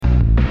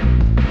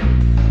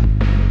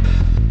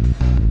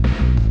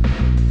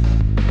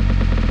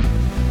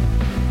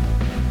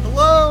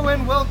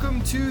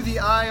to the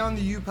Eye on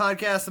the U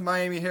podcast, the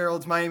Miami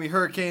Herald's Miami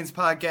Hurricanes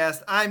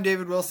podcast. I'm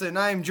David Wilson.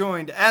 I am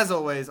joined, as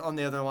always, on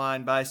the other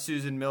line by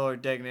Susan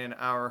Miller-Degnan,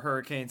 our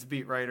Hurricanes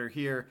beat writer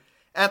here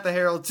at the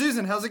Herald.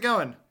 Susan, how's it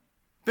going?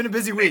 Been a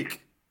busy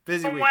week.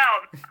 Busy week. Well,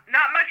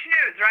 not much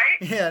news,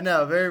 right? Yeah,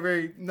 no,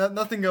 very,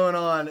 nothing going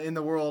on in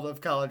the world of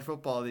college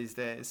football these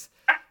days.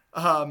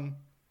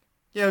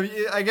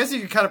 I guess you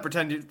could kind of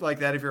pretend like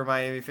that if you're a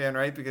Miami fan,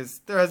 right? Because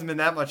there hasn't been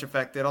that much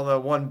affected, although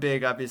one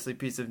big, obviously,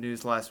 piece of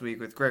news last week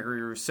with Gregory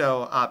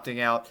Rousseau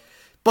opting out.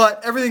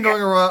 But everything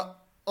going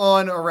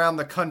on around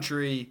the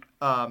country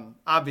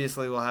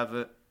obviously will have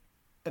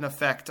an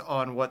effect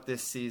on what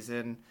this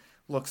season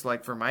looks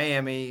like for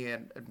Miami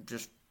and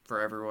just for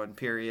everyone,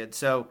 period.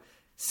 So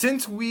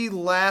since we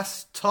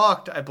last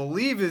talked, I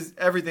believe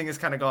everything has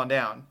kind of gone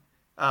down.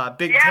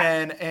 Big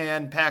Ten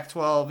and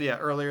Pac-12,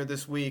 earlier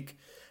this week.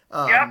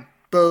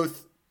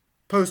 Both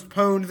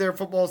postponed their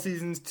football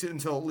seasons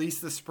until at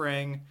least the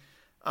spring.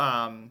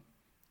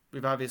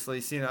 We've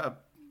obviously seen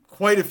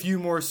quite a few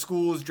more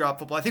schools drop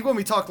football. I think when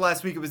we talked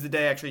last week, it was the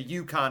day actually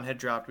UConn had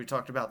dropped. We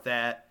talked about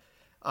that.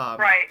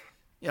 Right.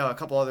 A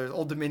couple others.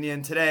 Old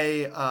Dominion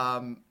today.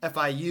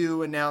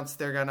 FIU announced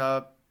they're going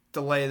to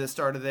delay the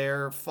start of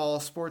their fall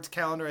sports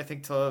calendar, I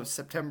think, till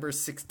September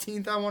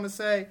 16th, I want to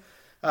say.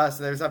 So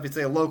there's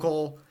obviously a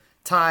local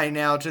tie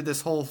now to this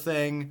whole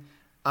thing.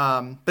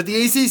 But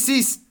the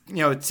ACC,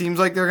 it seems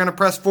like they're going to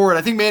press forward.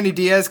 I think Manny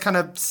Diaz kind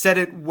of said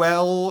it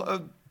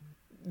well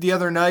the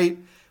other night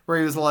where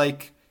he was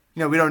like,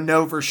 we don't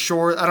know for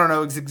sure. I don't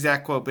know his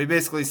exact quote, but he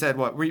basically said,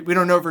 we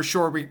don't know for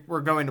sure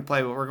we're going to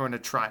play, but we're going to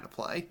try to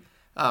play.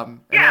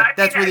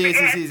 That's where the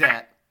ACC's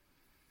at.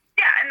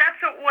 Yeah, and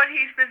that's what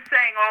he's been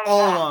saying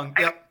all along.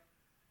 Yep.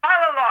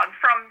 All along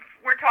from,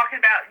 we're talking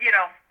about,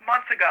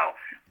 months ago,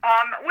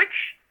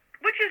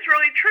 which is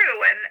really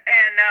true. And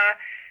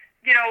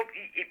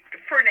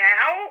for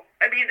now,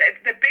 I mean,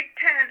 the Big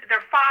Ten, there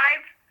are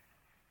five.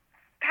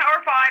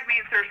 Power Five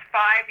means there's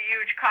five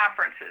huge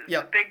conferences.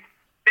 Yep. Big,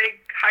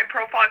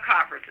 high-profile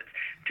conferences.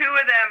 Two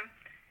of them,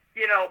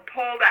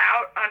 pulled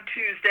out on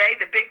Tuesday.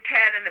 The Big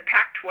Ten and the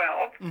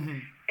Pac-12. Mm-hmm.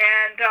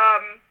 And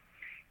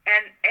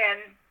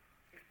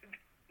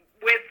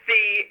with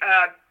the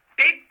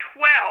Big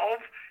 12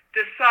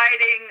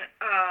 deciding,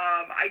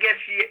 I guess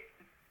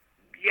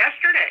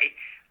yesterday.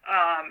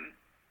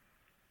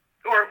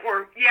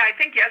 I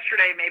think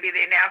yesterday maybe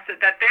they announced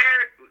it, that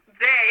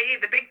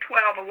the Big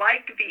 12,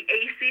 like the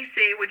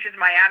ACC, which is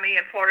Miami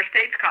and Florida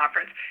State's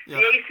conference, the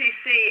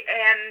ACC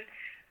and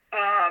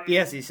the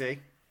SEC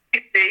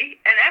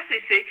and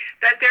SEC,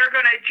 that they're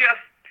going to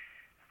just,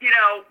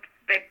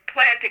 they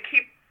plan to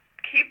keep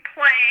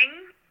playing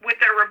with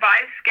their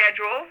revised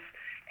schedules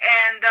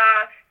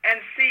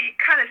and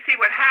see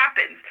what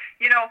happens.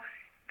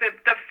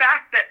 The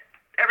fact that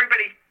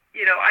everybody,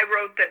 I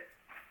wrote that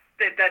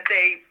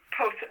they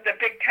posted, the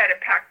Big Ten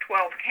and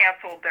Pac-12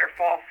 canceled their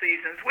fall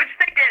seasons, which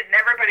they did, and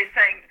everybody's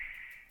saying,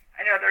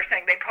 I know they're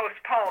saying they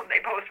postponed.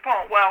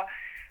 Well,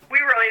 we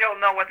really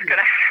don't know what's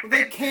going to happen.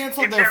 They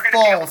canceled their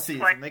fall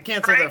season. They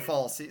canceled their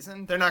fall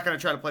season. They're not going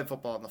to try to play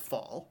football in the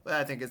fall.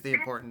 I think is the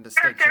important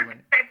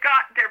distinction.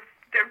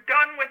 They're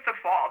done with the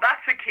fall.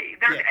 That's the key.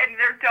 And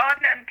they're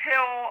done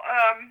until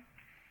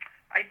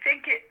I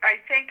think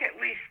at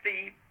least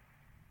the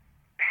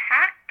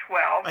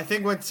Pac-12. I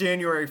think once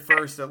January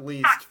 1st at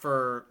least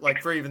for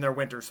even their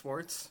winter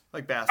sports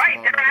like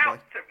basketball. Right, they're out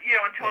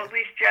until at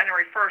least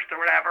January 1st or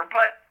whatever.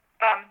 But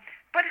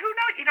who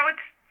knows?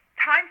 It's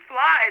time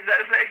flies,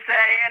 as they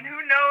say, and who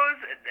knows?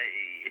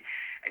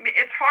 I mean,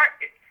 it's hard.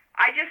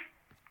 I just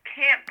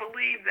can't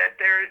believe that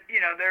there's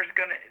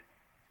going to.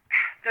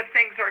 The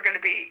things are going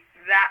to be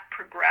that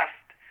progressed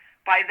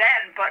by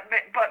then, but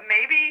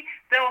maybe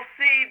they'll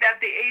see that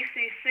the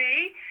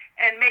ACC,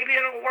 and maybe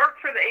it'll work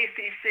for the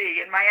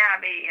ACC and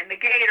Miami and the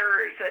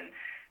Gators and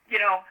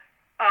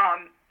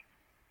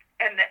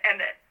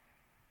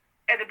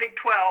and the Big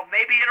 12.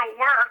 Maybe it'll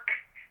work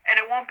and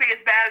it won't be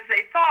as bad as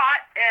they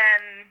thought,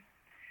 and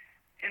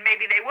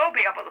maybe they will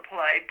be able to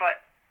play.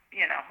 But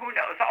who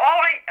knows?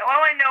 All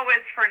I know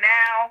is for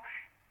now,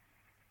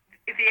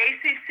 the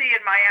ACC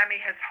and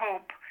Miami has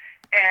hope.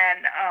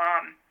 And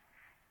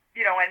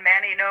and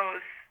Manny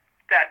knows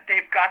that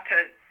they've got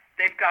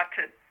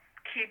to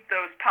keep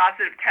those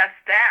positive tests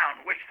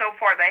down, which so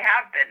far they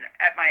have been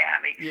at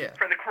Miami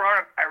for the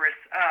coronavirus,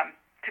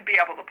 to be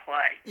able to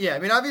play. Yeah, I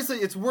mean, obviously,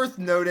 it's worth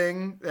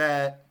noting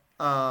that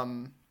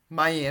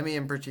Miami,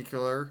 in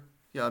particular,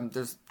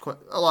 there's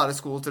a lot of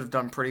schools that have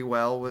done pretty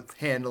well with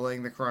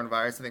handling the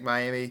coronavirus. I think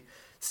Miami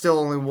still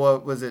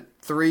only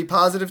 3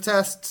 positive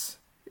tests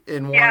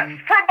in one. Yes,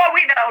 from what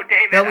we know,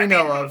 David. That we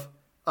know of.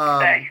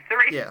 3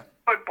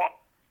 football.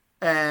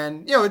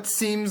 And, it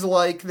seems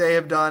like they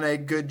have done a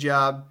good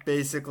job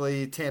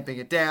basically tamping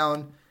it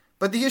down.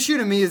 But the issue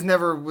to me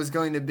was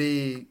going to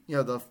be,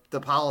 the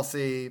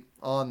policy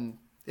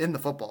in the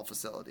football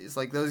facilities.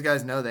 Like, those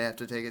guys know they have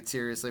to take it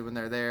seriously when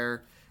they're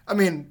there. I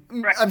mean,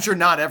 right. I'm sure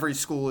not every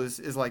school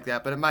is like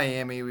that, but at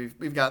Miami,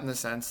 we've gotten the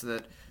sense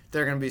that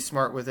they're going to be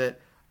smart with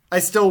it. I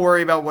still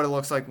worry about what it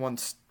looks like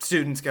once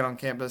students get on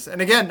campus.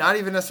 And again, not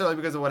even necessarily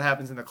because of what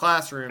happens in the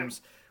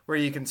classrooms, where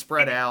you can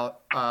spread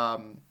out,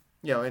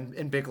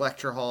 in big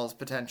lecture halls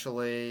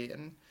potentially,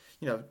 and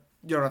you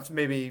don't have to,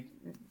 maybe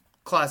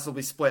classes will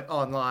be split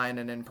online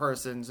and in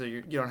person, so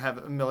you don't have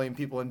a million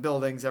people in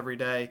buildings every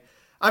day.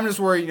 I'm just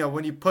worried,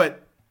 when you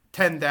put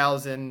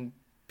 10,000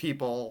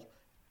 people,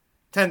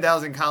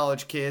 10,000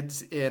 college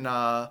kids in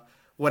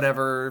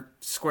whatever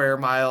square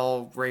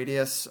mile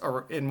radius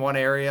or in one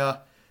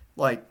area,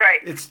 like right.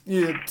 it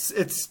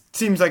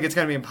seems like it's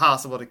going to be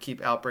impossible to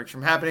keep outbreaks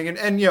from happening.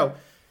 And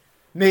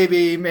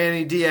maybe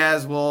Manny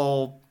Diaz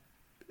will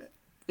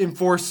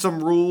enforce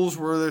some rules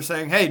where they're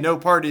saying, hey, no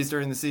parties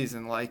during the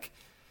season. Like,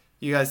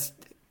 you guys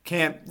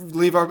can't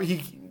leave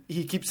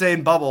he keeps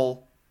saying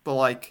bubble, but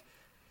like,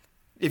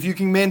 if you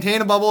can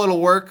maintain a bubble,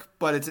 it'll work.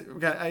 But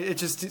it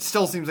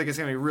still seems like it's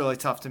going to be really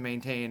tough to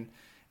maintain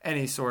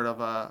any sort of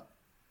a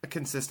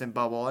consistent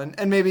bubble.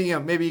 And maybe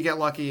you get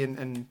lucky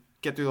and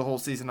get through the whole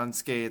season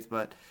unscathed,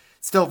 but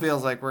still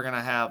feels like we're going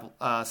to have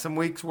some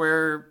weeks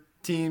where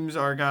teams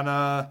are going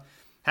to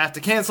have to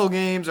cancel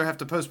games or have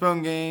to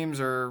postpone games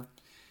or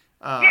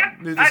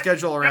move the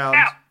schedule around.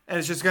 And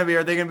it's just going to be,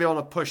 are they going to be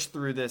able to push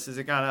through this? Is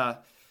it going to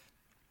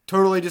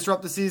totally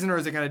disrupt the season, or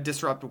is it going to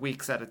disrupt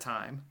weeks at a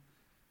time?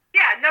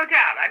 Yeah, no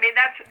doubt. I mean,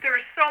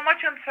 there's so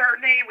much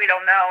uncertainty. We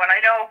don't know. And I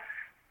know,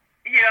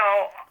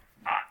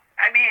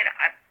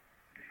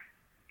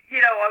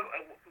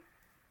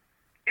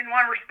 in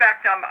one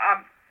respect,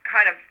 I'm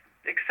kind of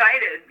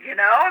excited,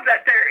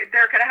 that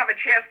they're going to have a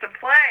chance to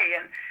play.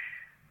 And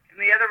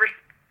the other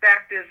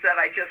respect is that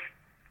I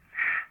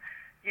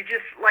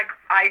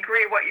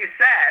agree what you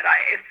said.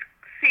 It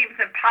seems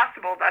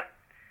impossible that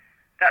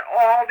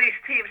all these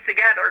teams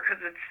together, because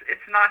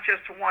it's not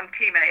just one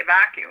team in a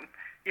vacuum,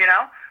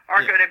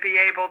 are going to be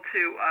able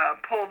to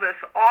pull this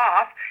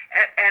off.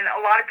 And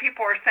a lot of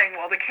people are saying,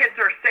 well, the kids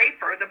are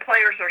safer, the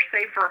players are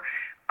safer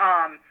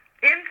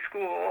in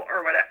school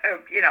or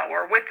whatever,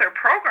 or with their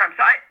programs.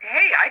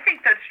 I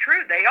think that's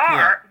true. They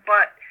are,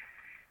 but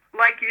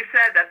like you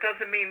said, that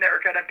doesn't mean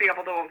they're going to be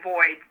able to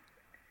avoid,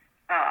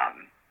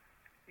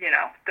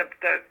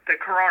 the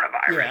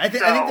coronavirus. Yeah, I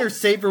think they're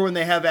safer when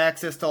they have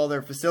access to all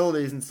their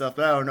facilities and stuff,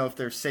 but I don't know if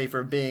they're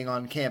safer being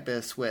on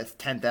campus with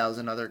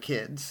 10,000 other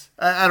kids.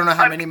 I don't know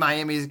how many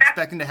Miami's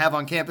expecting to have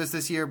on campus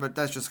this year, but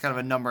that's just kind of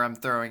a number I'm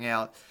throwing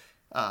out.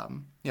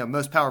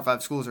 Most Power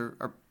 5 schools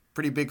are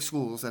pretty big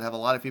schools that have a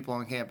lot of people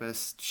on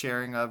campus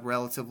sharing a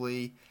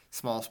relatively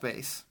small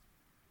space.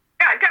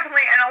 Yeah,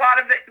 definitely, and a lot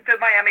of the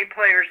Miami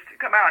players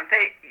come out.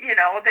 They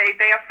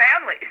have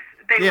families.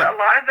 A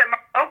lot of them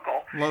are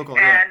local,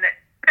 and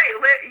they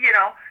live.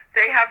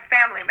 They have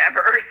family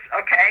members.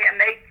 Okay,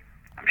 and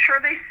I'm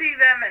sure they see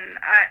them, and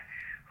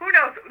who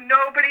knows?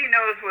 Nobody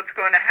knows what's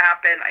going to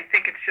happen. I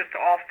think it's just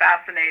all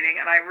fascinating,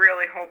 and I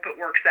really hope it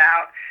works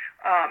out.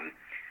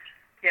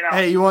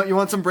 Hey, you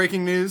want some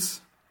breaking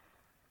news?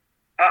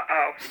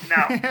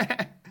 No.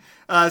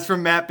 It's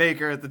from Matt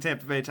Baker at the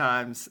Tampa Bay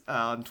Times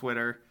on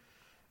Twitter.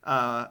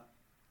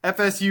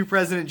 FSU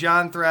President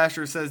John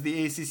Thrasher says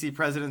the ACC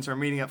presidents are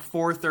meeting at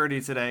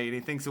 4:30 today, and he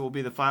thinks it will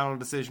be the final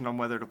decision on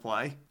whether to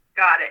play.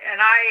 Got it.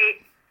 And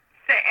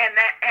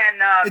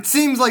it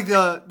seems like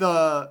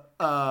the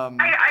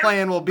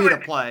plan will be to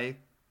play.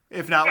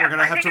 If not, we're going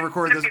to have to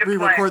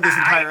re-record this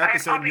entire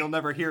episode, and you'll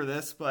never hear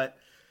this. But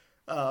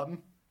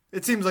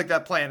it seems like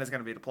that plan is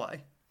going to be to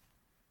play.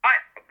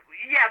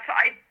 Yes,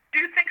 I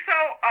do think so.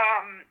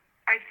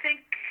 I think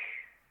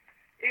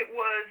it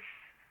was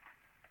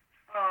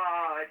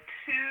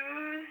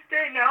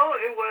Tuesday. No,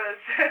 it was.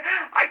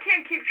 I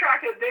can't keep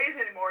track of the days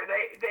anymore.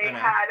 They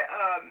had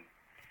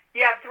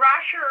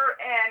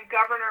Thrasher and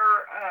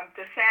Governor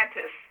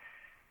DeSantis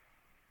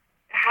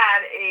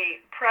had a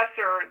press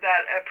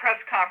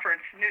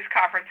conference, news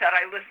conference that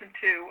I listened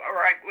to,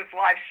 or I was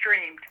live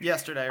streamed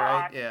yesterday,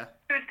 right?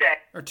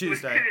 Tuesday.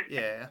 Tuesday.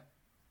 Yeah.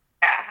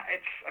 Yeah,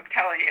 I'm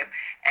telling you.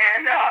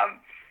 And,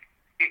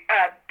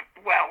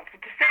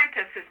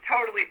 DeSantis is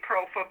totally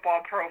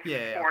pro-football,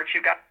 pro-sports.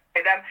 You got to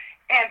say them.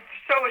 And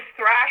so is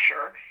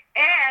Thrasher.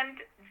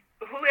 And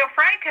Julio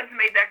Frank has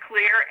made that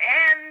clear,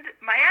 and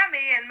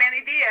Miami and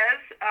Manny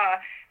Diaz.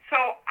 So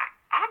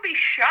I'll be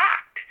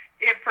shocked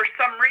if for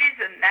some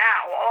reason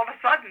now, all of a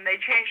sudden, they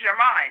change their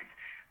minds.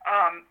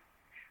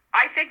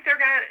 I think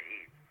they're going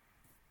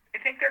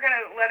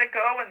to let it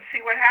go and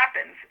see what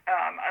happens.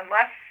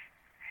 Unless,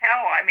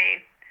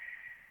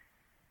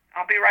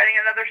 I'll be writing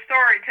another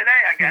story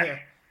today, I guess. Yeah.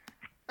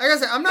 Like I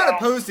said, I'm not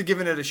opposed to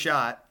giving it a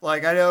shot.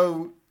 Like, I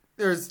know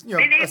there's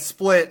a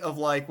split of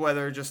like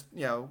whether just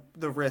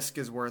the risk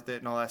is worth it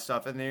and all that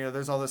stuff. And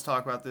there's all this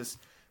talk about this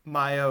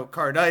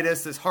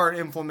myocarditis, this heart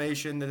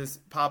inflammation that has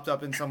popped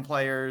up in some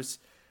players.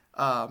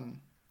 I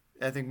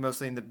think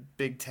mostly in the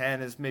Big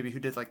Ten is maybe who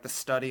did like the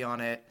study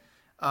on it.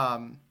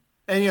 And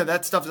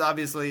that stuff is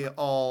obviously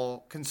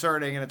all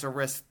concerning, and it's a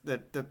risk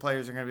that the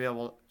players are going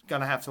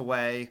to have to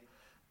weigh.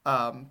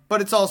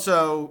 But it's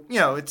also,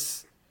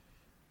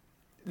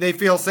 they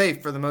feel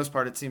safe for the most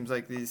part. It seems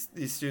like these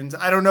students.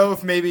 I don't know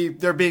if maybe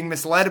they're being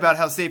misled about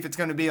how safe it's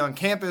going to be on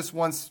campus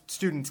once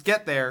students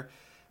get there.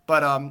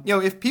 But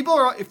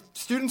if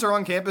students are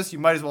on campus, you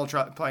might as well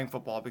try playing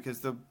football, because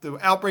the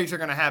outbreaks are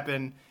going to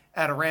happen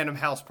at a random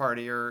house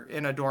party or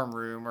in a dorm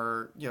room,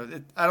 or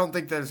I don't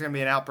think there's going to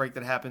be an outbreak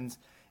that happens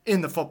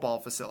in the football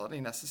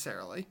facility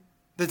necessarily.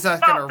 That's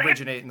not going to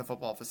originate in the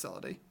football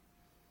facility.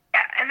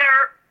 Yeah, and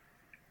they're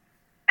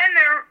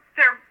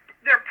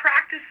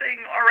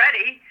practicing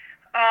already,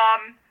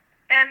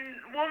 and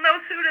we'll know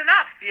soon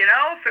enough.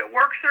 If it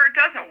works or it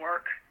doesn't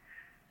work.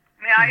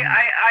 I mean,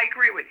 I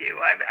agree with you.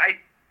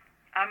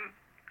 I'm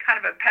kind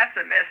of a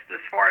pessimist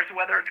as far as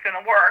whether it's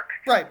going to work.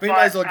 Right, but you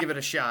might as well give it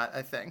a shot,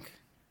 I think.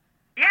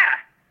 Yeah,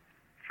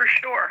 for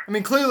sure. I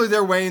mean, clearly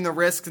they're weighing the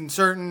risks, and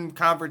certain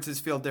conferences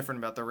feel different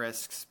about the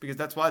risks, because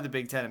that's why the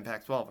Big Ten and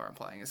Pac-12 aren't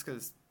playing. It's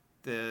because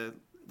the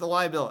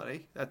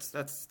liability. That's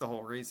the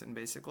whole reason,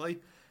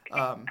 basically.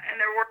 And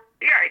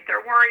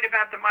they're worried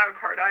about the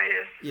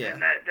myocarditis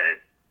and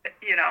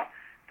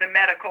the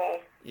medical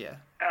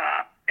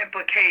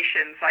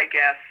implications, I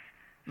guess.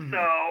 Mm-hmm.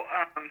 So.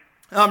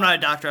 I'm not a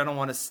doctor. I don't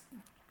want to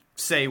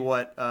say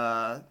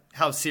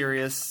how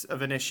serious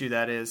of an issue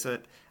that is.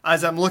 But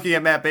as I'm looking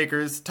at Matt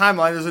Baker's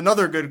timeline, there's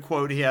another good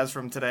quote he has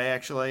from today,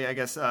 actually. I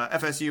guess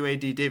FSU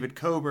AD David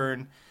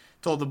Coburn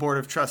told the Board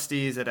of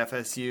Trustees at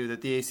FSU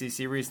that the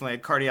ACC recently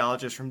had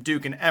cardiologists from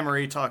Duke and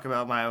Emory talk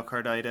about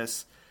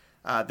myocarditis.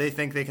 They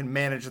think they can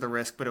manage the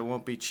risk, but it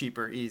won't be cheap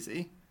or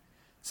easy.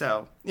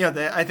 So,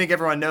 I think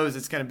everyone knows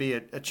it's going to be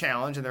a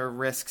challenge, and there are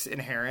risks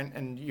inherent,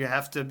 and you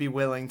have to be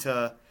willing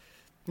to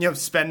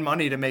spend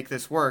money to make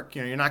this work.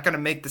 You're not going to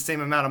make the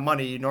same amount of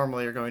money you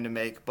normally are going to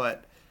make,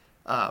 but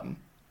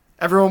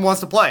everyone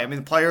wants to play. I mean,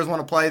 the players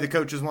want to play, the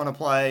coaches want to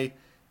play.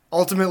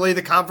 Ultimately,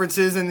 the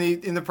conferences and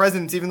the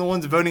presidents, even the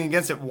ones voting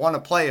against it, want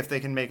to play if they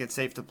can make it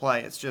safe to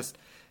play. It's just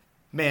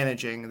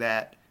managing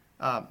that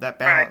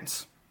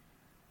balance.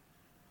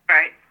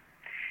 Right.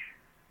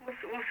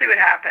 We'll see what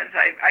happens.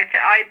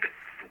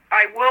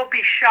 I will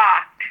be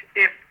shocked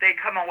if they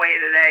come away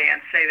today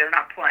and say they're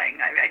not playing.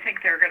 I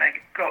think they're going to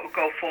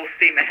go full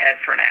steam ahead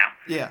for now.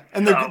 Yeah,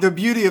 and the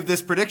beauty of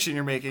this prediction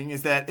you're making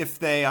is that if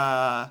they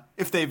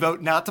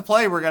vote not to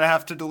play, we're going to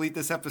have to delete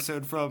this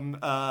episode from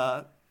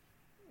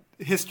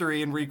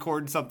history and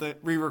re-record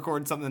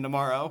something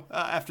tomorrow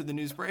after the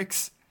news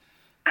breaks.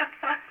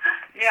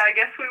 Yeah, I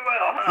guess we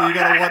will. Huh? So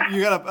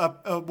you got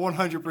a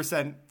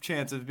 100%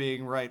 chance of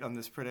being right on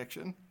this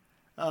prediction.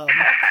 Okay.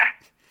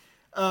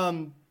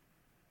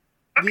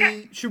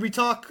 Should we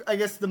talk, I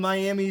guess, the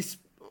Miami's...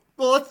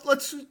 Well,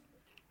 let's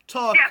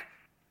talk... Yeah.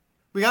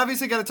 We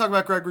obviously got to talk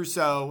about Greg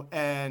Rousseau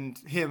and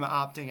him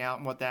opting out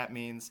and what that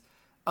means.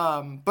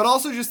 But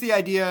also just the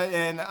idea,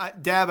 and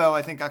Dabo,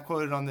 I think, got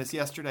quoted on this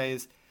yesterday,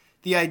 is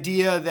the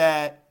idea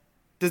that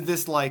does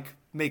this,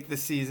 make the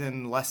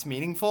season less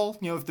meaningful?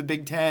 If the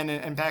Big Ten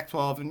and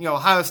Pac-12, and,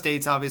 Ohio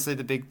State's obviously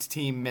the big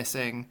team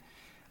missing.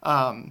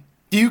 Do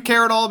you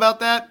care at all about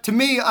that? To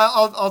me,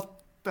 I'll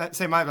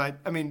say my mind.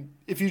 I mean,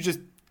 if you just...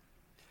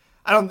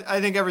 I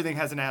think everything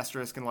has an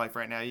asterisk in life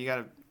right now.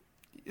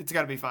 It's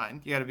got to be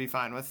fine. You got to be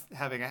fine with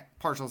having a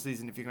partial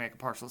season if you can make a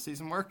partial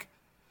season work.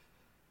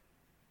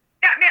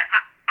 Yeah, I mean,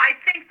 I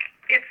think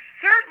it's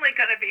certainly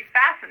going to be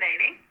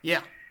fascinating.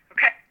 Yeah.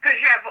 Okay,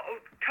 because you have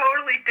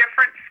totally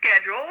different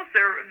schedules.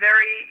 They're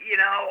very,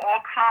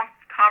 all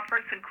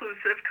conference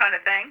inclusive kind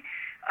of thing,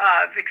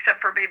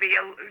 except for maybe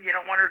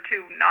one or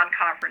two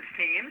non-conference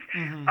teams.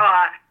 Mm-hmm.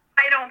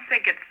 I don't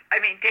think it's. I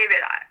mean,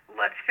 David,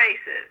 let's face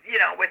it.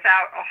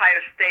 Without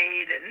Ohio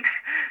State and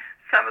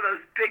some of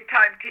those big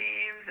time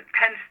teams and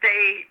Penn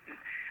State,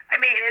 I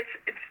mean,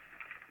 it's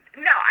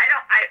no. I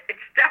don't.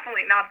 It's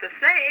definitely not the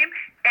same.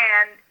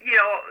 And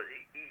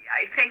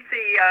I think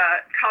the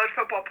college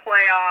football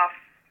playoff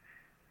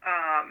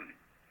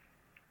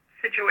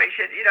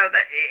situation,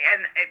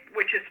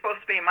 which is supposed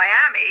to be in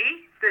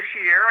Miami this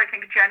year. I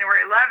think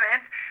January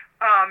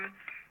 11th.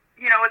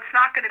 It's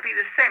not going to be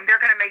the same.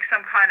 They're going to make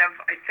some kind of,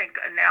 I think,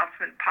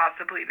 announcement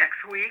possibly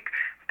next week.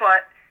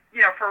 But,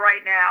 for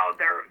right now,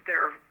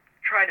 they're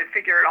trying to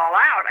figure it all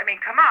out. I mean,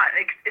 come on.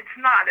 It's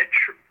not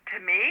to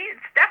me,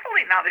 it's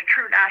definitely not a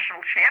true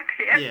national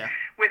champion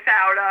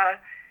without,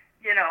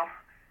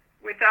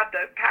 without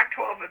the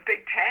Pac-12 and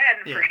Big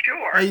Ten, for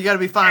sure. You got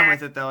to be fine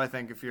with it, though, I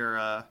think, if you're,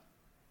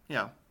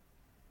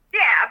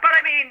 Yeah, but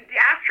I mean, the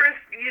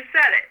asterisk, you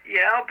said it,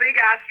 big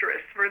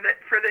asterisk for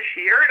this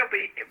year. It'll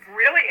be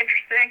really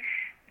interesting.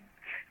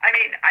 I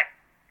mean,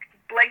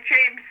 Blake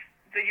James,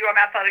 the UM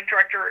athletic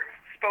director,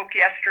 spoke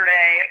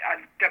yesterday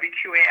on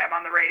WQAM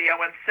on the radio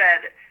and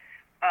said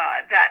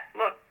that,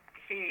 look,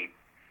 they're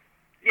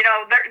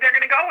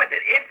going to go with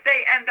it. If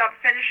they end up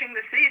finishing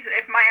the season,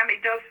 if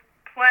Miami does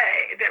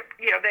play,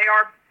 they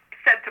are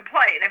set to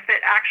play. And if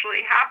it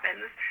actually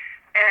happens,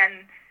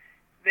 and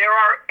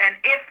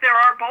if there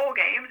are bowl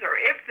games, or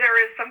if there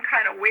is some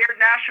kind of weird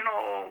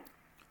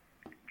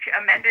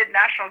amended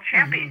national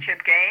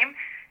championship game,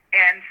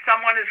 and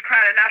someone is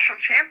crowned a national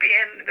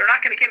champion, they're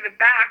not going to give it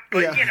back,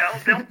 but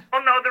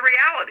they'll know the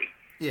reality.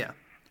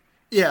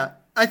 Yeah.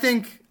 I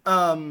think,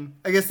 I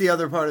guess the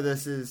other part of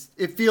this is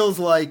it feels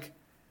like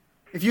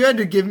if you had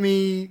to give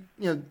me,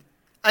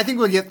 I think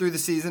we'll get through the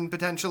season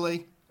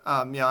potentially.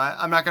 I'm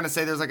not going to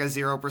say there's like a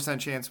 0%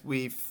 chance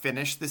we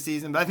finish the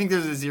season, but I think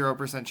there's a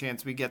 0%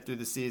 chance we get through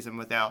the season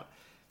without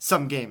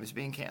some games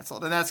being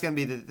canceled. And that's going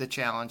to be the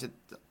challenge.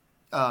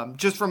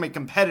 Just from a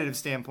competitive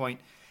standpoint,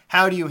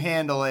 how do you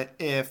handle it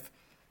if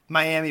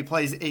Miami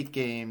plays 8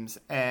 games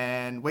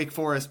and Wake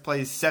Forest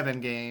plays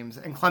 7 games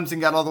and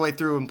Clemson got all the way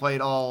through and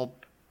played all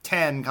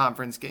 10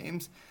 conference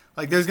games?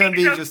 Like, there's going to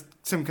be just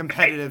some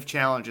competitive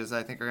challenges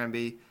I think are going to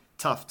be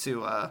tough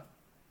to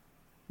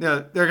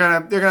they're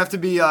gonna have to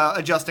be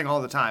adjusting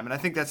all the time, and I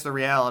think that's the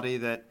reality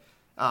that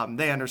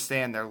they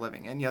understand they're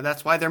living in.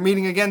 That's why they're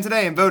meeting again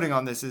today and voting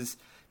on this, is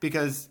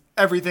because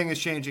everything is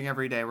changing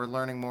every day. We're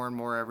learning more and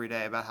more every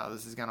day about how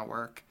this is going to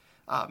work.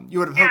 You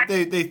would have hoped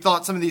they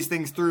thought some of these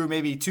things through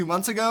maybe 2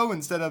 months ago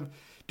instead of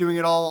doing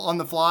it all on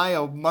the fly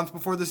a month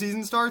before the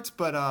season starts.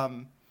 But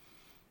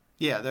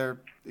they're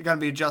going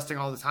to be adjusting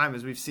all the time,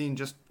 as we've seen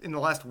just in the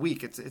last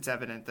week. It's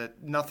evident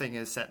that nothing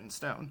is set in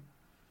stone.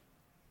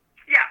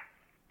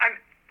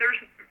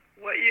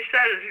 What you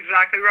said is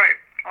exactly right.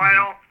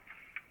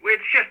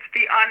 It's just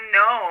the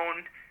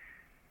unknown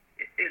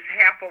is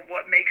half of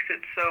what makes it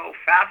so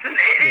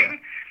fascinating.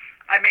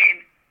 Yeah. I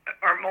mean,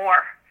 or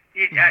more.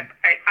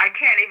 I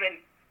can't even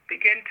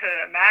begin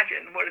to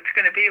imagine what it's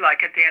going to be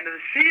like at the end of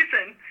the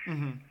season.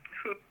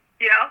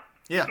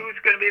 Who's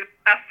going to be the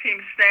best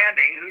team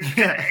standing?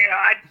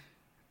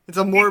 It's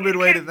a morbid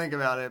way to think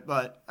about it,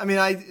 but I mean,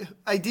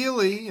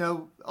 ideally,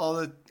 all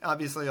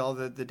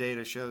the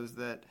data shows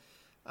that.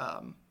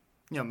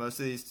 Most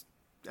of these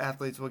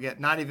athletes will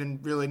get not even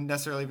really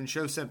necessarily even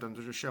show symptoms,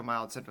 or just show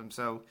mild symptoms.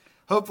 So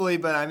hopefully,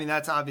 but I mean,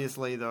 that's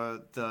obviously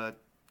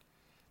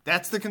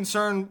that's the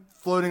concern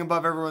floating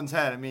above everyone's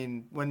head. I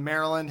mean, when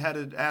Maryland had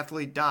an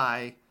athlete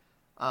die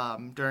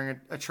during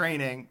a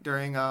training,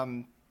 during I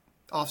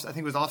think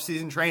it was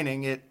off-season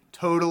training, it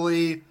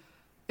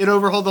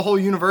overhauled the whole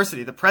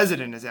university. The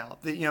president is out.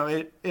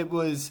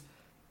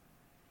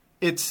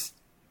 It's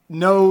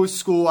no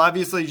school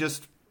obviously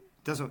just.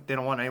 They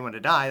don't want anyone to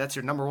die. That's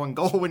your number one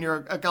goal when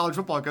you're a college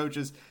football coach,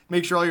 is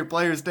make sure all your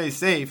players stay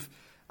safe.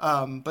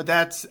 But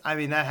that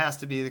has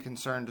to be the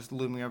concern just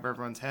looming over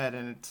everyone's head,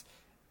 and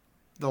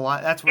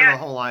that's where the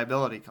whole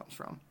liability comes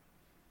from.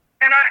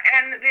 And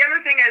the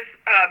other thing is,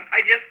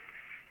 I just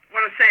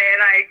want to say,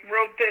 and I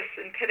wrote this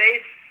in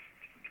today's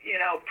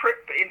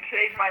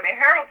Miami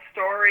Herald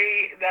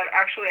story that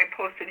actually I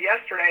posted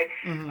yesterday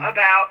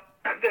about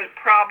the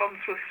problems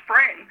with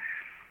spring.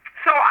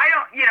 So I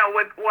don't,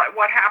 with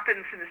what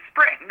happens in the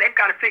spring, they've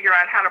got to figure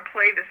out how to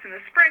play this in the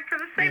spring for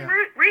the same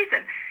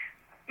reason.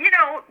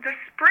 The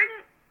spring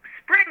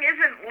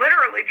isn't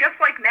literally,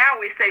 just like now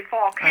we say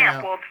fall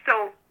camp. Well, it's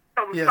still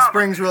the summer.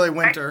 Spring's really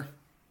winter. Right?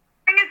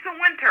 Spring is the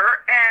winter,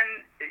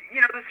 and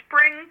the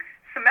spring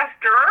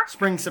semester.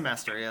 Spring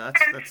semester,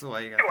 that's the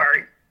way you got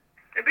it.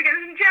 It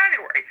begins in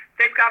January.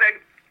 They've got to,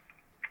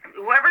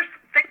 whoever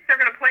thinks they're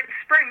going to play in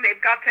spring,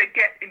 they've got to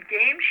get in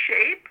game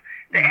shape.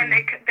 And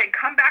they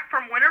come back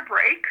from winter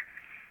break.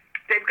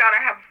 They've got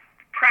to have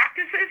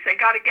practices. They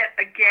got to get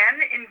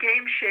again in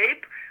game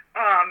shape.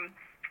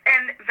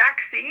 And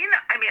vaccine.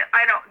 I mean,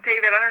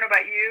 David, I don't know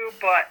about you,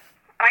 but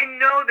I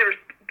know there's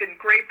been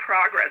great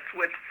progress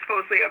with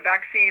supposedly a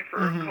vaccine for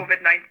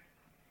COVID-19.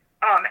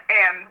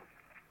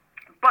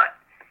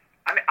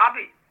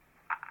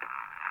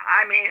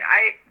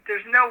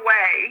 There's no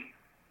way,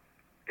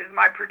 is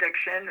my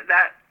prediction,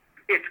 that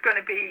it's going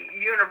to be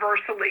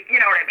universally, you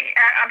know what I mean?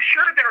 I'm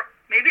sure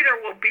maybe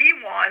there will be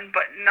one,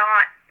 but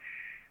not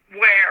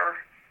where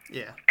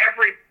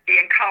everybody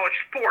in college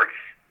sports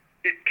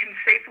can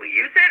safely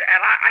use it.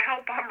 And I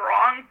hope I'm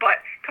wrong, but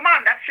come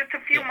on, that's just a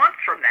few months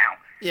from now.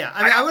 Yeah,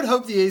 I would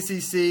hope the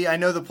ACC, I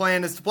know the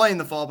plan is to play in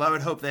the fall, but I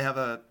would hope they have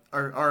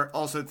are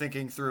also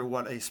thinking through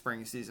what a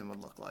spring season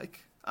would look like.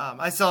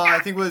 I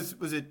think was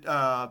it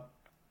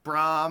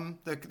Brom,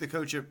 the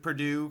coach at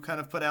Purdue, kind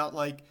of put out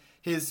like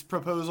his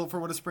proposal for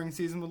what a spring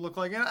season would look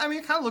like. And I mean,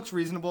 it kind of looks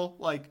reasonable.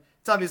 Like,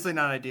 it's obviously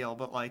not ideal,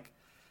 but like,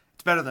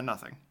 it's better than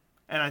nothing.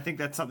 And I think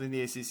that's something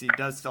the ACC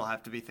does still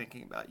have to be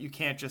thinking about. You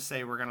can't just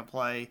say we're going to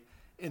play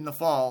in the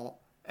fall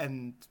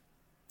and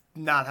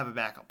not have a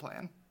backup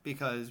plan,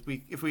 because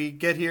if we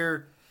get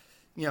here,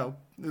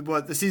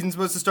 the season's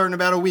supposed to start in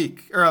about a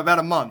week or about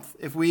a month.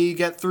 If we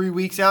get 3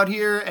 weeks out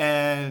here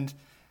and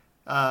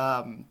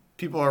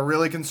people are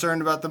really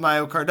concerned about the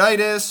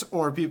myocarditis,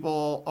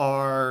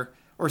 or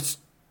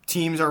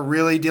teams are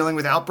really dealing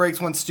with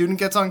outbreaks once student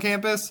gets on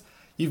campus,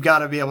 you've got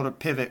to be able to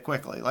pivot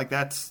quickly. Like,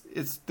 it's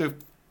the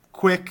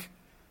quick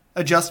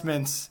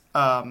adjustments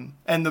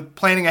and the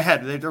planning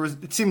ahead.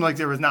 It seemed like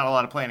there was not a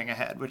lot of planning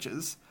ahead, which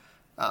is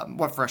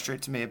what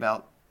frustrates me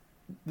about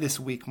this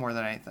week more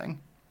than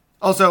anything.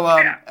 Also,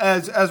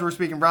 as we're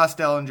speaking, Ross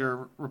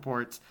Dellinger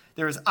reports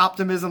there is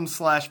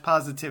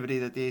optimism/positivity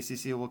that the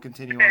ACC will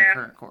continue on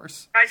current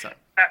course. That's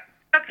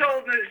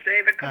old news,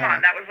 David. Come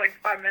on, that was like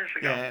 5 minutes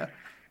ago. Yeah.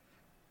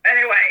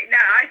 Anyway,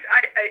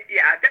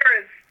 there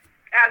is,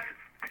 as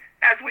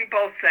as we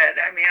both said,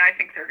 I mean, I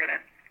think they're gonna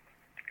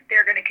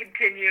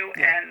continue,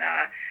 and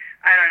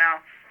I don't know.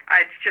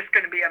 It's just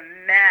going to be a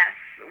mess,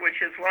 which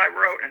is what I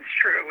wrote, and it's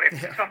true.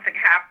 If something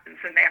happens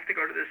and they have to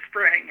go to the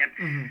spring,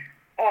 and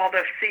all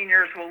the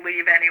seniors will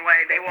leave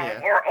anyway, they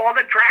won't, or all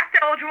the draft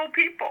eligible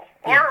people,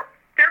 or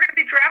they're going to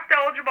be draft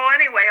eligible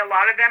anyway, a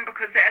lot of them,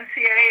 because the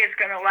NCAA is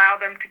going to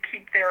allow them to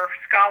keep their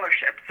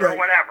scholarships or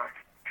whatever.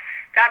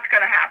 That's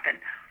going to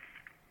happen.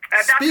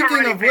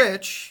 Speaking of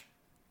which,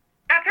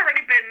 that's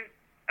already been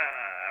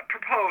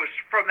proposed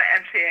from the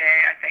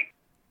NCAA, I think.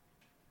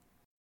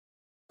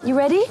 You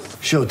ready?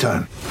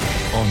 Showtime.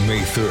 On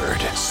May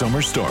 3rd,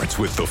 summer starts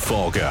with The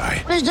Fall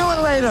Guy. Let's do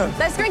it later.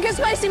 Let's drink a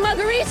spicy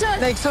margarita.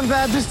 Make some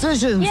bad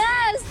decisions.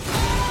 Yes!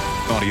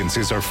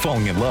 Audiences are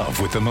falling in love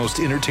with the most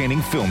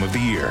entertaining film of the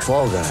year.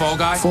 Fall Guy. Fall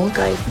Guy? Fall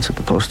guy. That's what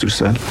the poster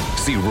said.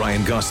 See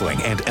Ryan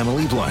Gosling and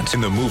Emily Blunt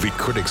in the movie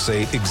critics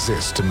say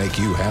exists to make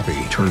you happy.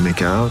 Trying to make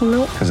it out?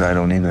 Nope. Because I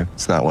don't either.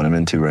 It's not what I'm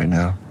into right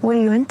now. What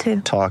are you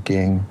into?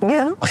 Talking.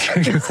 Yeah.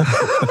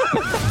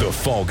 The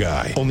Fall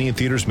Guy. Only in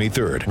theaters May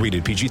 3rd.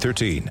 Rated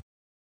PG-13.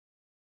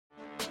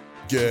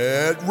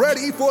 Get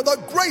ready for the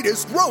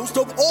greatest roast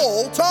of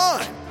all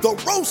time. The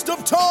Roast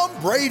of Tom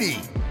Brady.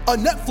 A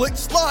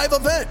Netflix live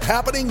event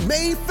happening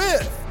May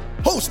 5th.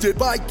 Hosted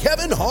by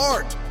Kevin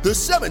Hart. The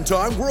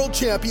 7-time world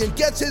champion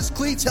gets his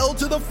cleats held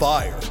to the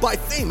fire by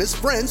famous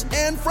friends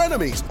and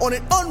frenemies on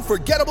an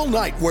unforgettable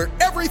night where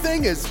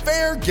everything is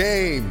fair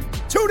game.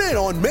 Tune in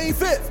on May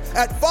 5th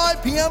at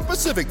 5 p.m.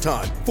 Pacific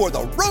time for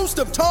the Roast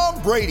of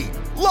Tom Brady.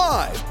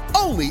 Live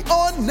only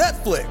on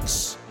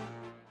Netflix.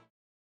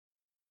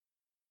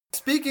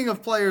 Speaking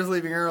of players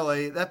leaving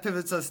early, that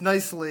pivots us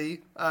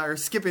nicely, or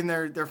skipping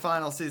their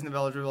final season of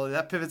eligibility,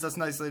 that pivots us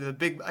nicely to the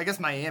big, I guess,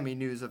 Miami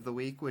news of the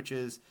week, which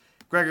is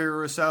Gregory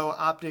Rousseau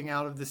opting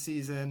out of the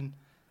season.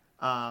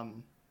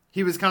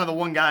 He was kind of the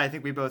one guy I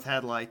think we both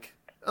had, like,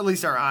 at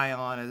least our eye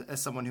on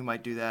as someone who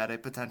might do that, a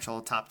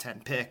potential top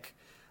 10 pick,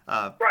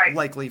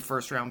 likely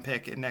first-round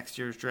pick in next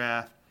year's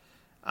draft.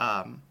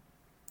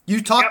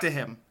 You talked to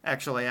him,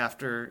 actually,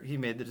 after he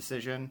made the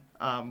decision,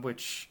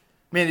 which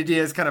Manny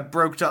Diaz kind of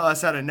broke to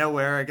us out of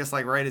nowhere, I guess,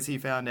 like right as he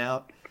found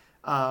out.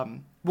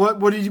 What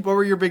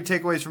were your big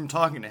takeaways from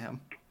talking to him?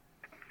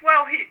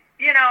 Well, he,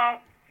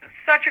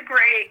 such a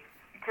great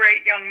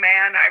young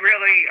man.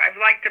 I've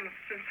liked him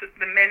since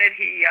the minute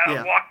he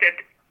walked at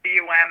the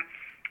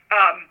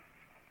UM.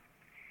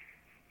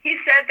 He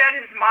said that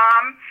his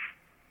mom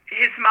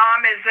is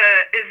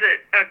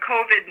a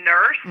COVID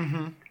nurse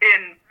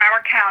in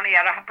Broward County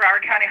at a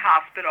Broward County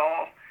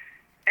hospital,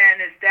 and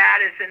his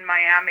dad is in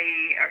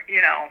Miami.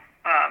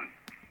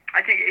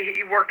 I think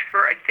he works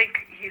for, I think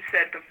he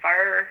said, the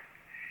fire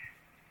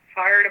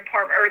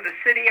department or the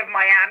city of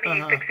Miami,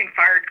 fixing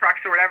fire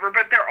trucks or whatever.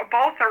 But they're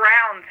both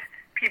around,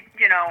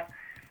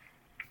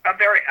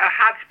 a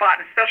hot spot,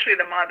 especially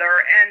the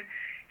mother. And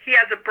he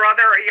has a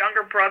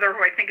younger brother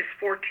who I think is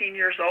 14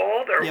 years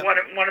old, or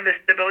one of his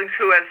siblings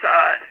who has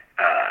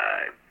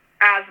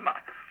asthma.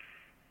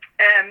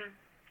 And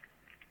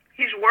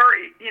he's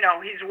worried.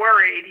 He's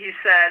worried. He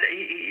said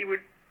he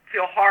would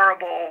feel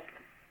horrible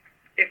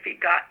if he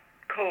got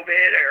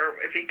COVID or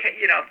if he,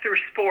 through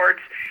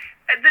sports.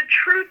 And the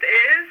truth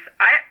is,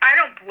 I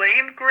don't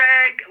blame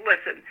Greg.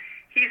 Listen,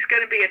 he's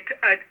going to be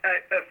a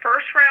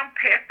first-round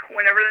pick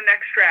whenever the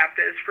next draft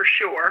is, for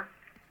sure.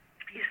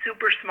 He's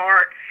super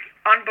smart,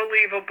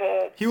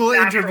 unbelievable. He will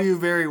interview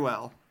very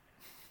well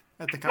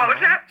at the combine. What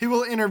was that? He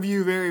will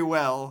interview very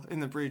well in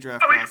the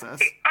pre-draft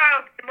process.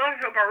 I love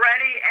him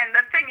already. And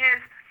the thing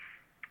is,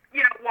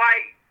 why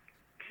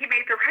he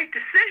made the right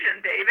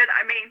decision, David.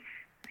 I mean,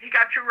 he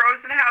got Drew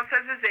Rosenhaus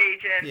as his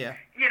agent. Yeah.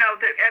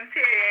 The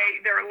NCAA,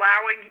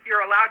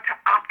 you're allowed to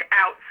opt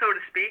out, so to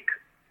speak,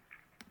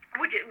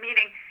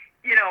 meaning,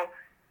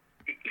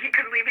 he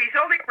could leave. He's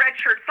only a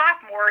redshirt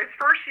sophomore. His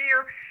first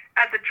year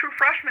as a true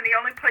freshman, he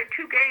only played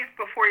 2 games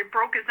before he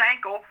broke his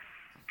ankle.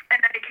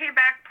 And then he came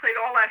back, played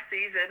all last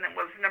season, and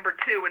was number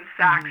 2 in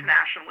sacks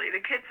nationally. The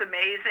kid's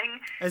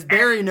amazing. As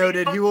Barry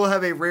noted, he will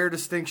have a rare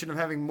distinction of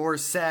having more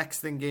sacks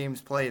than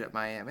games played at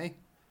Miami.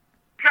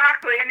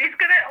 Exactly, and he's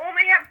going to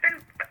only have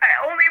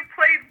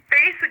played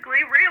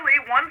basically really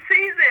 1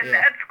 season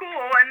at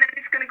school, and then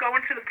he's going to go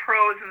into the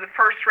pros in the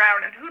first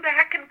round, and who the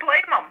heck can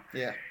blame him?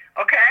 Yeah.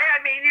 Okay,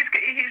 I mean, you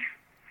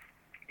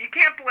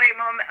can't blame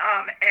him,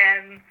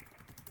 and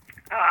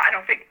I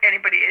don't think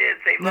anybody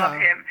is. They love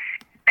him.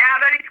 Now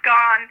that he's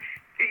gone,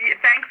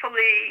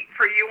 thankfully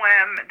for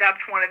UM,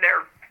 that's one of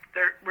their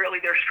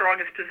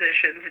strongest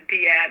positions at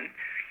DN.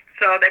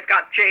 So they've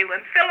got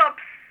Jalen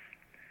Phillips,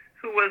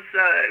 who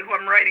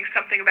I'm writing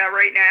something about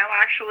right now,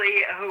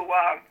 actually, who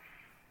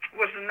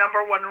was the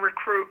number 1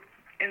 recruit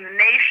in the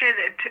nation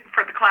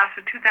for the class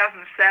of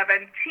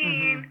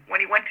 2017 when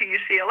he went to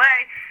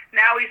UCLA.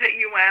 Now he's at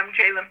UM,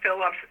 Jalen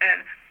Phillips,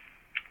 and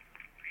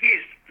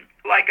he's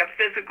like a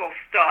physical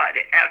stud,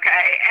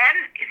 okay? And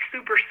he's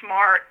super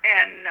smart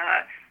and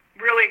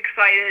really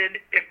excited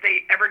if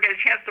they ever get a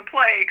chance to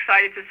play,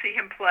 excited to see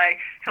him play.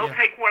 He'll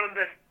take one of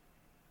the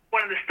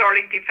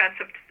starting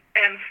defensive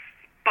end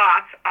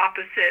spots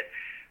opposite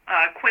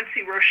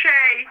Quincy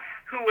Roche,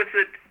 who was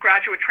a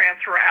graduate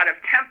transfer out of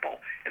Temple,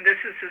 and this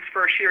is his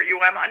first year at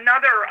UM.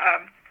 Another,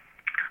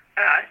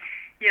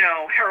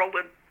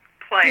 heralded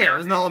player. Yeah, he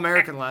was an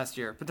All-American last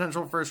year.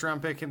 Potential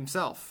first-round pick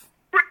himself.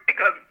 Really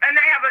good. And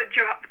they have a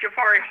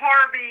Jafari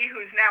Harvey,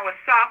 who's now a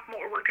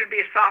sophomore. We're going to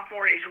be a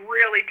sophomore, and he's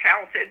really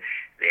talented.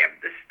 They have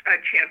this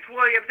Chance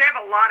Williams. They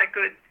have a lot of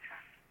good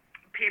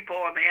people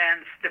on the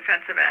ends,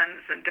 defensive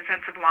ends and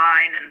defensive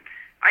line, and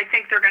I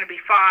think they're going to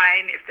be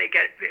fine if they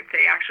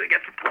actually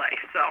get to play.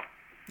 So.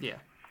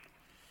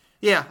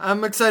 Yeah,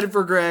 I'm excited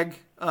for Greg.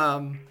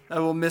 I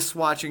will miss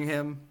watching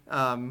him.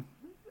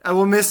 I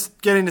will miss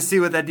getting to see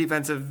what that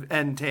defensive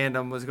end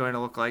tandem was going to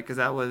look like, because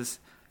that was,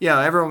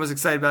 everyone was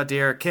excited about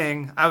De'Aaron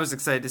King. I was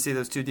excited to see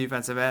those two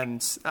defensive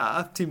ends.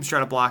 Teams try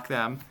to block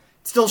them.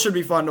 It still should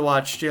be fun to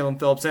watch Jaelan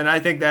Phillips, and I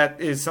think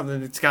that is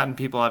something that's gotten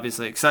people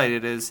obviously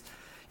excited is,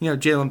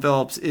 Jaelan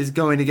Phillips is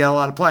going to get a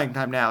lot of playing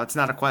time now. It's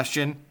not a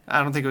question.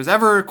 I don't think it was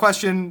ever a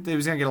question that he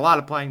was going to get a lot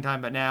of playing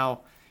time, but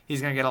now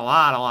he's going to get a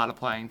lot of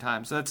playing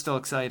time, so that's still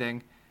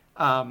exciting.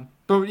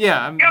 But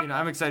yeah,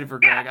 I'm excited for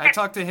Greg. I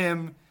talked to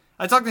him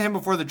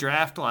before the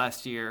draft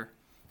last year,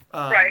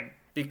 Right.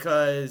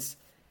 Because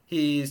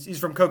he's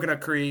from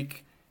Coconut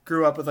Creek,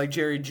 grew up with like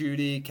Jerry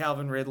Jeudy,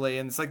 Calvin Ridley,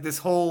 and it's like this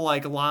whole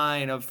like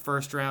line of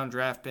first round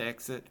draft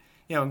picks that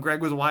and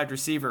Greg was a wide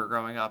receiver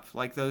growing up,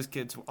 like those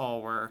kids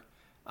all were,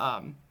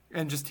 and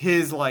just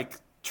his like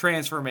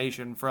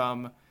transformation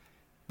from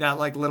that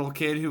like little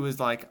kid who was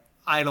like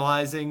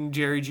idolizing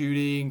Jerry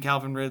Jeudy and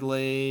Calvin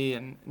Ridley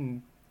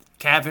and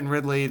Calvin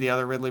Ridley, the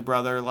other Ridley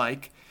brother,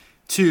 like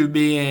to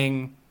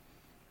being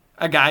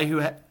a guy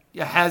who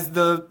has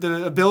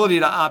the ability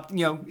to opt.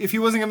 If he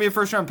wasn't going to be a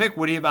first round pick,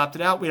 would he have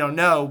opted out? We don't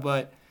know,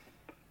 but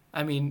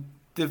I mean,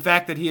 the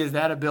fact that he has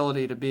that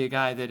ability to be a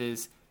guy that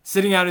is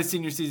sitting out his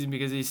senior season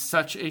because he's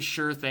such a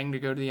sure thing to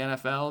go to the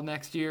NFL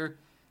next year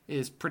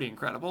is pretty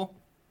incredible.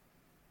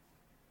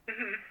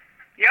 Mm-hmm.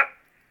 Yep.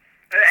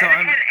 So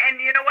and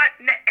you know what?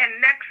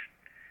 And next,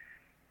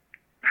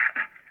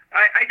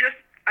 I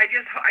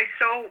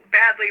so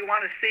badly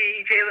want to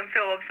see Jaelan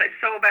Phillips. I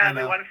so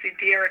badly want to see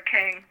De'Aaron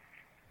King.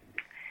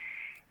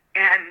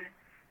 And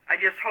I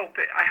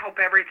hope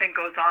everything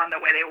goes on the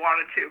way they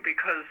want it to,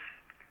 because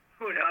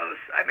who knows?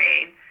 I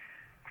mean,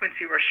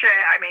 Quincy Roche,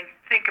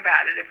 think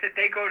about it. If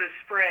they go to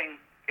spring,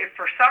 if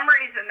for some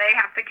reason they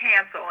have to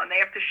cancel and they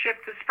have to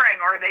shift to spring,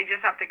 or they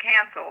just have to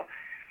cancel,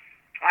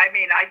 I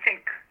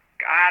think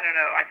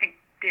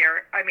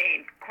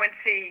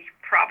Quincy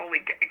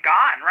probably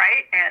gone,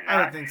 right? And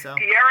I don't think so.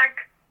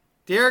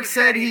 De'Aaron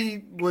said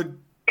he would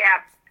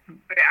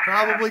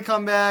probably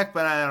come back,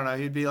 but I don't know.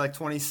 He'd be like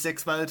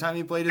 26 by the time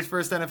he played his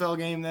first NFL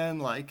game then.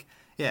 Like,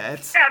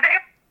 it's... Yeah, they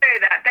say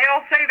that. They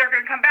all say they're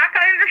going to come back.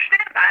 I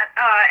understand that.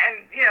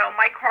 And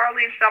Mike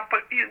Harley and stuff,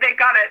 but they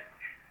got it.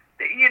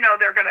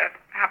 They're going to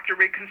have to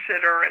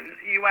reconsider, and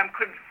UM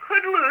could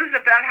lose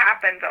if that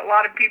happened. A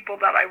lot of people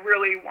that I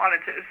really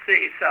wanted to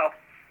see, so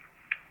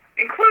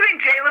including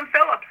Jaelan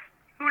Phillips.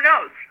 Who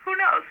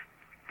knows?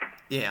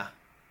 Yeah.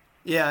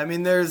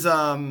 There's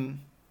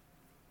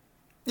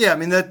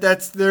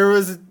there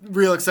was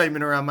real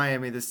excitement around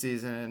Miami this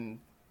season,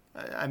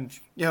 and I'm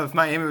if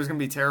Miami was going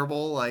to be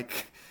terrible,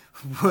 like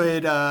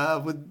would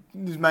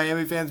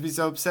Miami fans be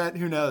so upset?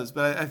 Who knows?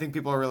 But I think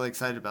people are really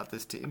excited about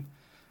this team.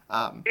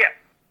 For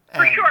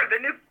sure. The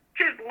new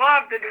coaches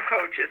love the new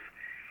coaches.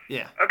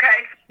 Yeah.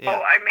 Okay? Yeah.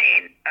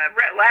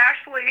 Rhett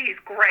Lashley, he's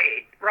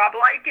great. Rob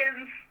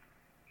Likens,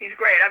 he's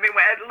great. At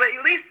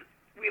least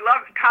we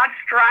love Todd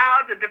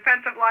Stroud, the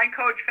defensive line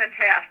coach,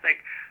 fantastic.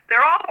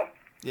 They're all.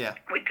 Yeah.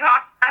 We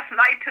talked last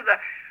night to the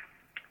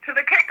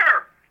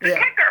kicker. The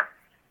kicker.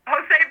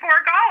 Jose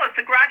Borregales,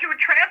 the graduate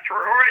transfer,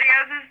 already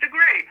has his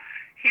degree.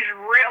 He's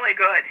really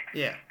good.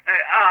 Yeah.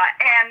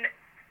 And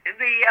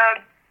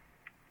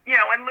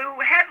and Lou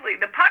Headley,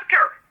 the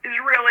punter, is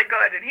really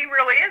good, and he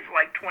really is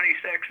like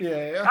 26.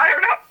 Yeah. I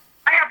don't know.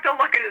 I have to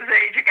look at his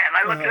age again.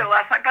 I looked at it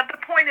last night. But the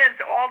point is,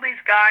 all these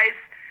guys,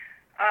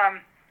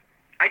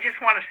 I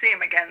just want to see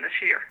them again this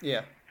year.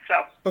 Yeah.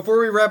 So before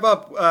we wrap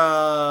up,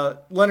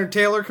 Leonard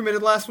Taylor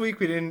committed last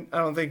week.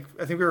 I think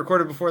we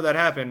recorded before that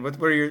happened. What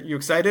are you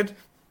excited?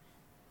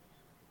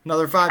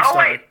 Another 5-star.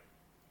 Always.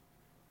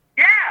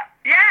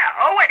 Yeah,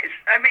 always.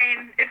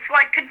 It's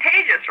like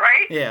contagious,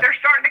 right? Yeah. They're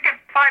starting to get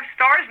 5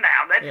 stars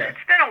now. It's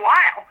been a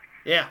while.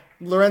 Yeah.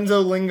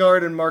 Lorenzo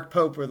Lingard and Mark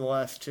Pope were the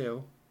last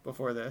two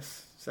before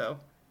this. So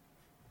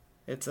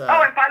it's and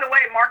by the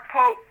way, Mark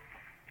Pope,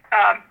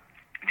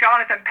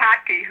 Jonathan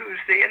Patke, who's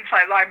the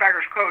inside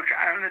linebackers coach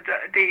and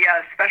the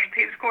special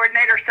teams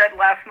coordinator, said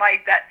last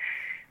night that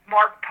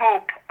Mark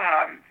Pope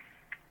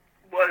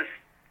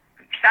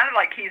sounded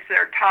like he's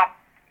their top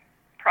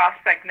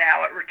prospect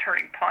now at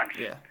returning punts.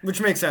 Yeah,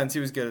 which makes sense. He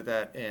was good at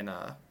that and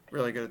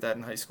really good at that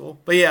in high school.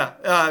 But yeah,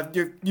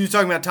 you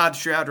talking about Todd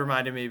Stroud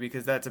reminded me,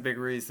 because that's a big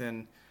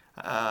reason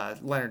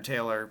Leonard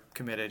Taylor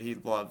committed. He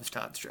loves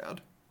Todd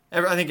Stroud.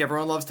 I think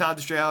everyone loves Todd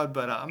Stroud,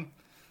 but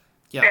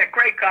yeah,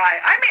 great guy.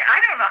 I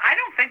don't know. I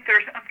don't think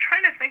I'm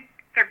trying to think.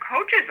 Their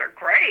coaches are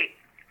great.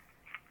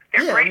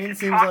 They're great it to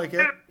seems talk like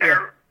to. it.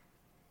 Yeah.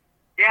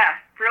 Yeah,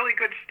 really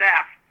good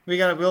staff. We've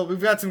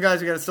got some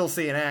guys we got to still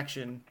see in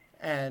action,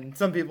 and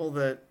some people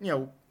that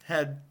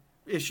had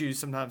issues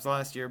sometimes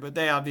last year, but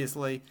they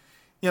obviously,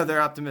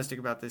 they're optimistic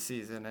about this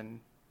season, and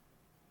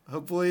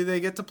hopefully they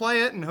get to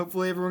play it, and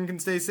hopefully everyone can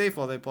stay safe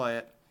while they play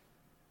it.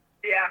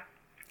 Yeah,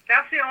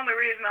 that's the only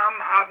reason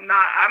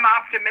I'm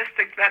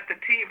optimistic that the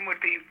team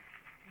would be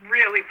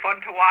really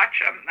fun to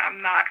watch.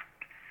 I'm not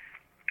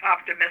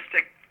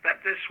optimistic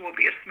that this will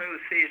be a smooth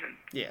season.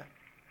 Yeah.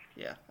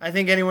 I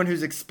think anyone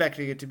who's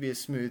expecting it to be a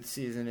smooth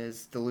season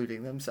is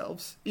deluding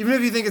themselves. Even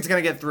if you think it's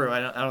going to get through,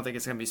 I don't think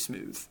it's going to be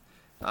smooth.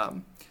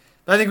 But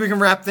I think we can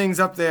wrap things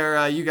up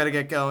there. You got to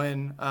get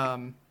going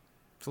to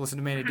listen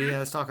to Manny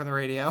Diaz talk on the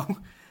radio.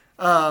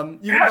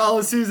 You can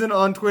follow Susan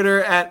on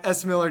Twitter at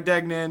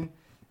 @smillerdegnan.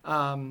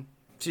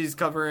 She's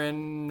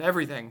covering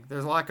everything.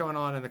 There's a lot going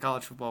on in the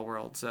college football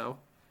world. So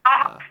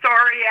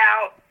story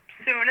out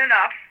soon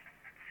enough.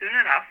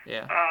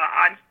 Yeah.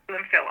 On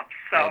Jalen Phillips.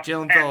 So, yeah,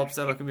 Jalen Phillips,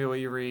 that'll be what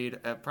you read,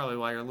 probably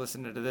while you're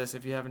listening to this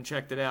if you haven't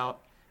checked it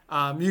out.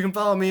 You can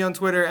follow me on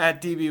Twitter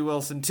at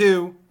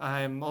DBWilson2.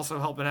 I'm also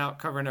helping out,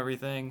 covering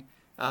everything.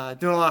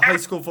 Doing a lot of high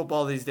school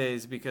football these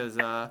days because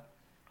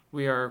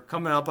we are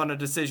coming up on a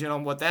decision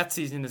on what that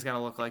season is going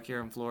to look like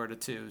here in Florida,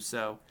 too.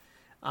 So,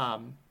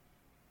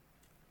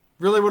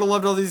 really would have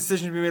loved all these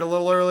decisions to be made a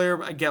little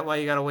earlier. I get why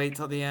you got to wait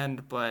till the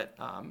end, but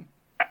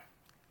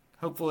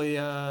hopefully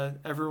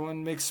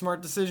everyone makes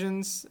smart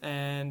decisions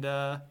and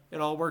it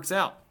all works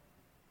out.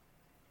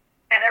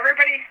 And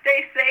everybody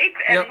stay safe,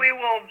 and we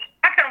will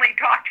definitely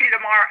talk to you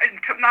tomorrow.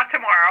 Not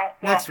tomorrow.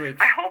 Next week.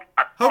 I hope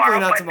not tomorrow. Hopefully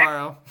not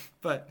tomorrow,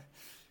 but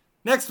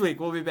next week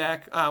we'll be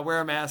back.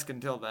 Wear a mask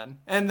until then.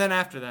 And then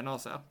after then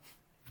also.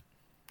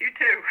 You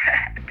too.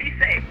 Be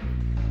safe.